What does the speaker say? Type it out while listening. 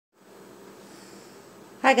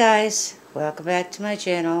Hi guys, welcome back to my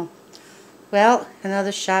channel. Well,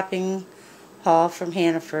 another shopping haul from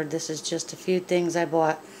Hannaford. This is just a few things I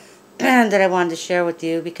bought that I wanted to share with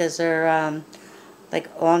you because they're like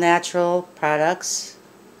all natural products.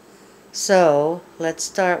 So let's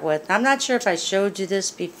start with, I'm not sure if I showed you this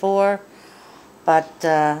before, but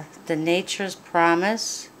the Nature's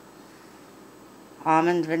Promise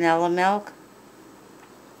almond vanilla milk.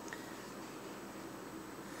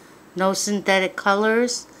 No synthetic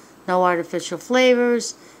colors, no artificial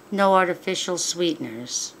flavors, no artificial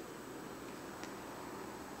sweeteners.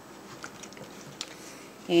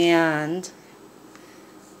 And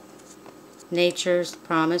Nature's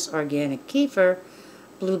Promise organic kefir,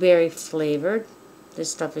 blueberry flavored. This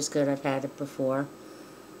stuff is good, I've had it before.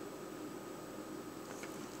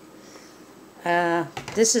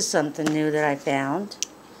 This is something new that I found.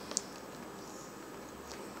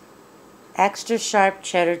 Extra sharp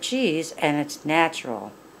cheddar cheese, and it's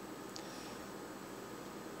natural.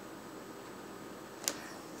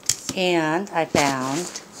 And I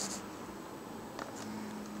found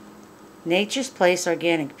Nature's Place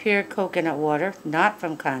organic pure coconut water, not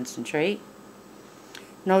from concentrate.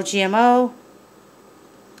 No GMO.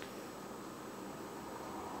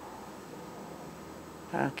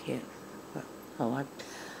 Oh, cute. Oh,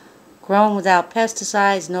 grown without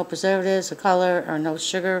pesticides, no preservatives or color, or no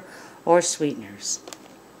sugar or sweeteners.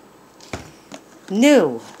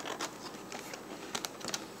 New.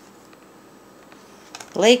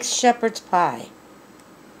 Blake's Shepherd's Pie.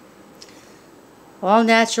 All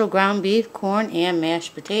natural ground beef, corn, and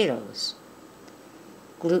mashed potatoes.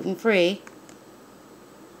 Gluten-free.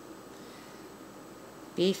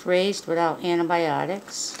 Beef raised without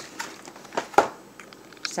antibiotics.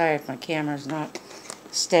 Sorry if my camera's not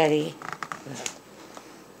steady.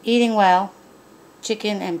 Eating well.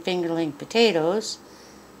 Chicken and fingerling potatoes.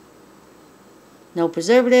 No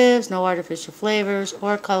preservatives, no artificial flavors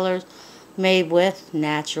or colors, made with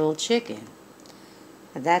natural chicken.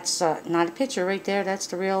 That's not a picture right there, that's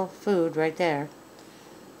the real food right there.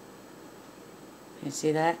 You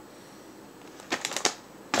see that?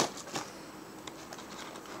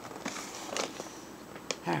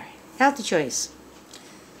 Alright, healthy choice.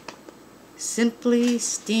 Simply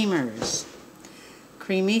Steamers.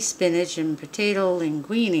 Creamy spinach and potato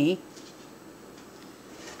linguine.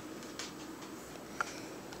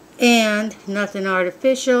 And nothing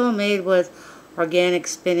artificial, made with organic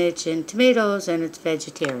spinach and tomatoes, and it's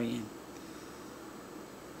vegetarian.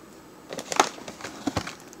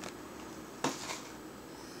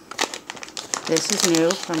 This is new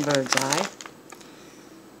from Bird's Eye.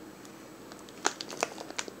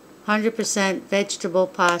 100% vegetable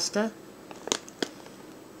pasta.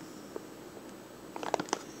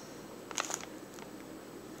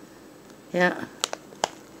 Yeah.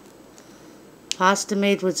 Pasta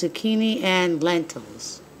made with zucchini and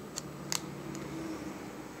lentils.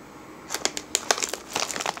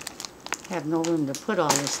 I have no room to put all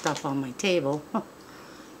this stuff on my table.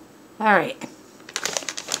 Alright.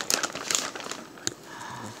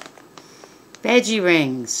 Veggie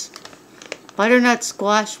rings. Butternut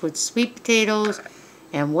squash with sweet potatoes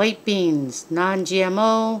and white beans.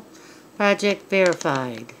 Non-GMO. Project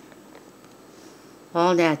verified.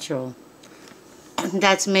 All natural.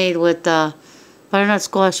 That's made with butternut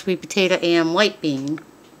squash, sweet potato, and white bean.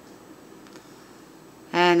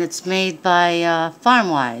 And it's made by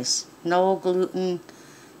Farmwise. No gluten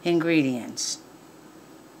ingredients.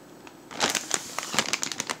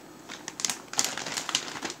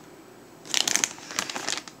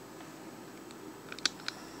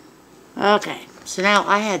 Okay, so now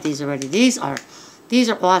I had these already. These are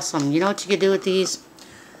awesome. You know what you could do with these?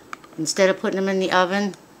 Instead of putting them in the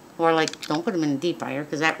oven, or like, don't put them in the deep fryer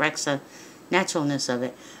because that wrecks the naturalness of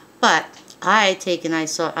it. But I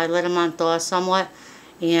let them on thaw somewhat,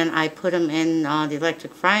 and I put them in the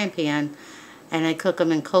electric frying pan, and I cook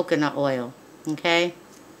them in coconut oil. Okay?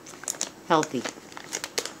 Healthy.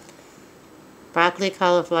 Broccoli,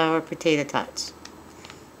 cauliflower, potato tots.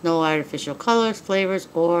 No artificial colors, flavors,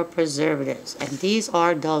 or preservatives. And these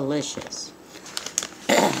are delicious.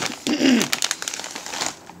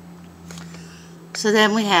 So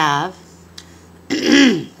then we have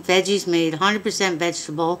veggies made 100%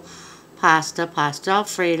 vegetable pasta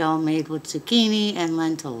Alfredo, made with zucchini and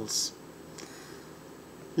lentils.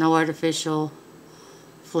 No artificial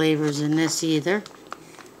flavors in this either.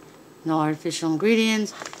 No artificial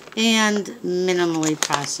ingredients, and minimally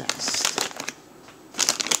processed.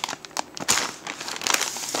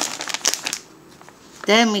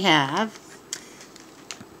 Then we have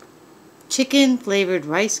chicken flavored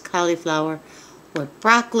rice cauliflower with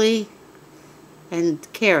broccoli and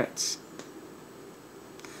carrots.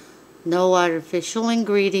 no artificial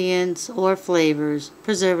ingredients or flavors,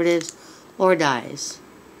 preservatives, or dyes.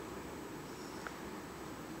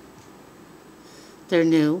 They're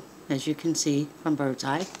new, as you can see from Bird's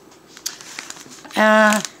Eye.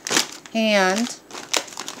 And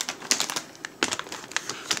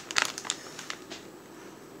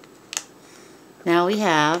now we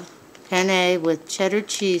have penne with cheddar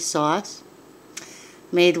cheese sauce,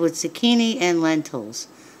 made with zucchini and lentils.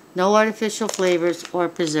 No artificial flavors or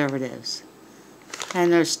preservatives.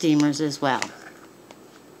 And there's steamers as well.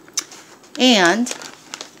 And,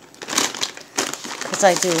 because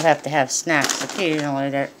I do have to have snacks occasionally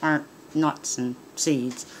that aren't nuts and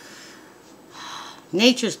seeds,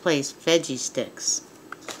 Nature's Place veggie sticks.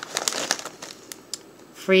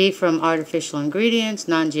 Free from artificial ingredients,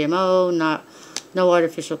 non-GMO, no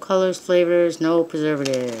artificial colors, flavors, no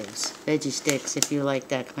preservatives. Veggie sticks if you like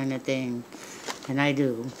that kind of thing. And I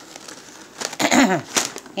do.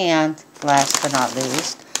 And last but not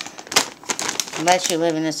least, unless you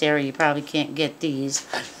live in this area, you probably can't get these.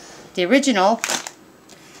 The original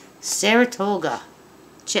Saratoga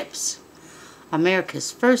chips.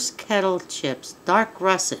 America's first kettle chips, dark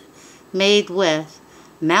russet, made with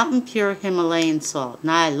mountain pure Himalayan salt.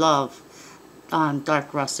 Now I love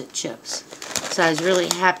dark russet chips. So I was really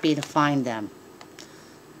happy to find them.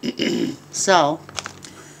 So,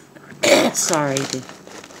 sorry.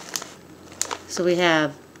 So we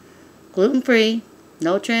have gluten-free,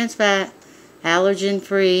 no trans fat,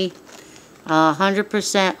 allergen-free,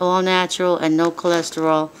 100% all natural and no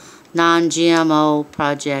cholesterol, non-GMO,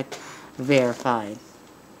 project verified.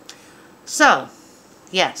 So,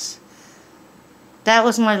 yes, that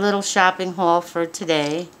was my little shopping haul for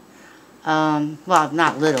today. Well,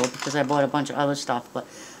 not little, because I bought a bunch of other stuff, but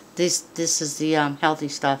this is the healthy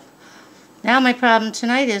stuff. Now my problem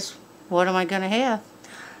tonight is, what am I going to have?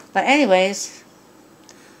 But anyways,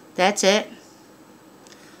 that's it.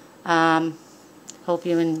 Hope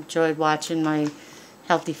you enjoyed watching my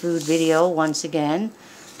healthy food video once again.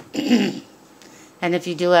 And if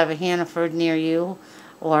you do have a Hannaford near you,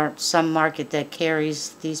 or some market that carries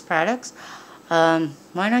these products, why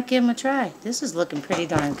not give them a try? This is looking pretty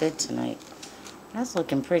darn good tonight. That's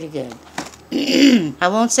looking pretty good. I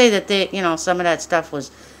won't say that they, some of that stuff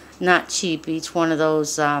was not cheap. Each one of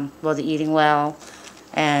those, well, the Eating Well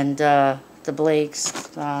and the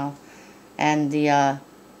Blake's and the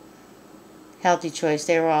Healthy Choice,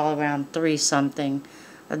 they were all around $3 something.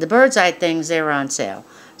 The Bird's Eye things, they were on sale.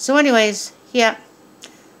 So anyways, yeah,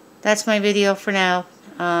 that's my video for now.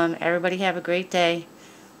 Everybody have a great day.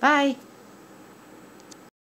 Bye.